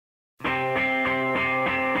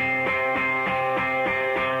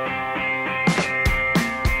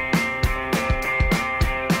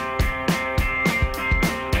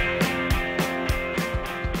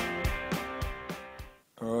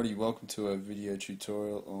to a video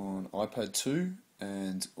tutorial on iPad 2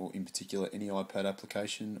 or in particular any iPad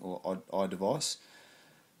application or iDevice.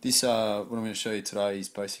 This what I'm going to show you today is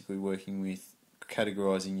basically working with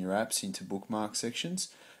categorizing your apps into bookmark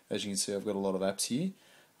sections. As you can see, I've got a lot of apps here,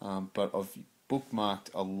 but I've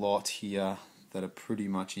bookmarked a lot here that are pretty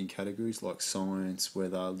much in categories like science,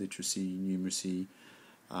 weather, literacy, numeracy,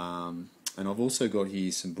 and I've also got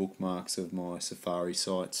here some bookmarks of my Safari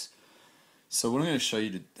sites. So what I'm going to show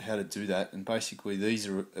you how to do that, and basically these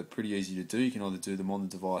are pretty easy to do. You can either do them on the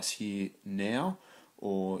device here now,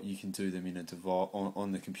 or you can do them in a device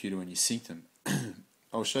on the computer when you sync them.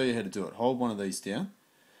 I'll show you how to do it. Hold one of these down,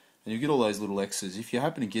 and you get all those little X's. If you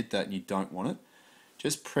happen to get that and you don't want it,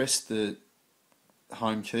 just press the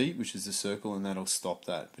home key, which is the circle, and that'll stop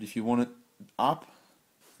that. But if you want it up,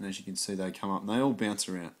 and as you can see they come up, and they all bounce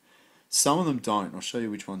around. Some of them don't. I'll show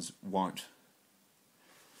you which ones won't.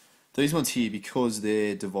 These ones here, because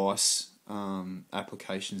their device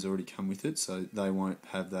applications already come with it, so they won't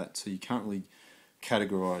have that, so you can't really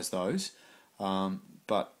categorize those.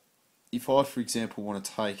 But if I, for example, want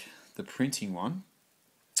to take the printing one,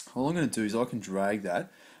 all I'm going to do is I can drag that.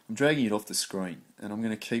 I'm dragging it off the screen, and I'm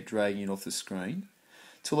going to keep dragging it off the screen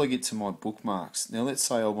till I get to my bookmarks. Now let's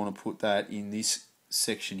say I want to put that in this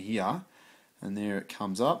section here, and there it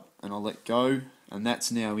comes up, and I'll let go, and that's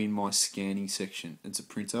now in my scanning section. It's a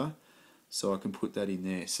printer, so I can put that in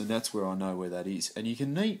there. So that's where I know where that is. And you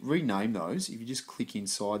can rename those. If you just click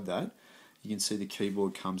inside that, you can see the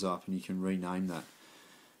keyboard comes up, and you can rename that.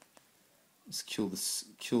 Let's kill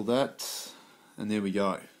that, and there we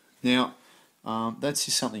go. Now, that's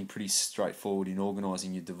just something pretty straightforward in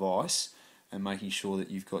organising your device and making sure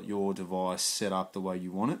that you've got your device set up the way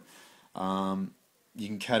you want it. You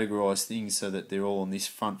can categorise things so that they're all on this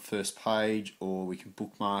first page, or we can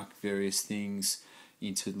bookmark various things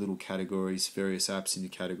into little categories, various apps into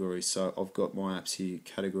categories. So I've got my apps here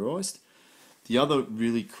categorised. The other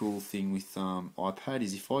really cool thing with iPad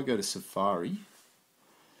is if I go to Safari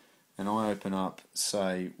and I open up,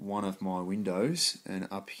 say, one of my windows, and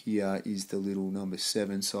up here is the little number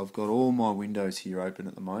 7, so I've got all my windows here open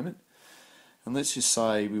at the moment. And let's just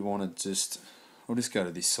say we want to I'll just go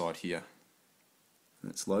to this site here.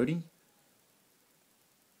 It's loading.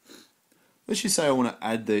 Let's just say I want to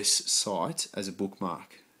add this site as a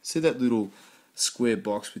bookmark. See that little square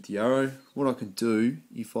box with the arrow? What I can do,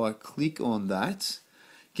 if I click on that,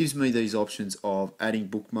 gives me these options of adding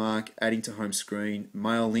bookmark, adding to home screen,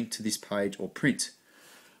 mail link to this page, or print.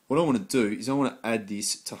 What I want to do is I want to add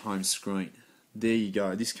this to home screen. There you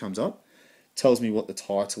go. This comes up, tells me what the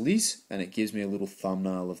title is, and it gives me a little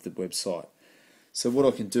thumbnail of the website. So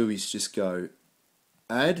what I can do is just go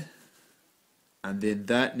add, and then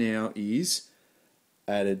that now is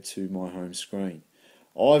added to my home screen.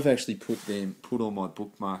 I've actually put all my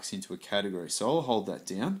bookmarks into a category, so I'll hold that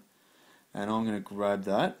down, and I'm going to grab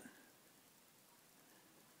that,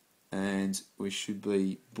 and we should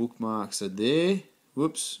be bookmarks are there.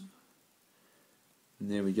 Whoops,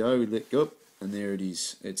 and there we go. We let go, and there it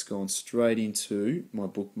is. It's gone straight into my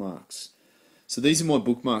bookmarks. So these are my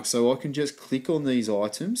bookmarks, so I can just click on these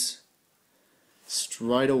items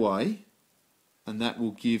straight away, and that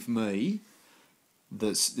will give me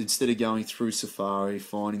this. Instead of going through Safari,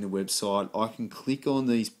 finding the website, I can click on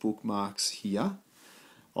these bookmarks here.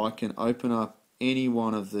 I can open up any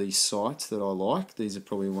one of these sites that I like. These are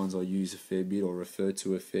probably the ones I use a fair bit or refer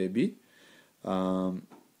to a fair bit.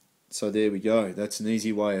 So there we go. That's an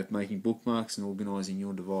easy way of making bookmarks and organising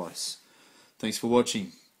your device. Thanks for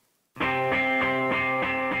watching.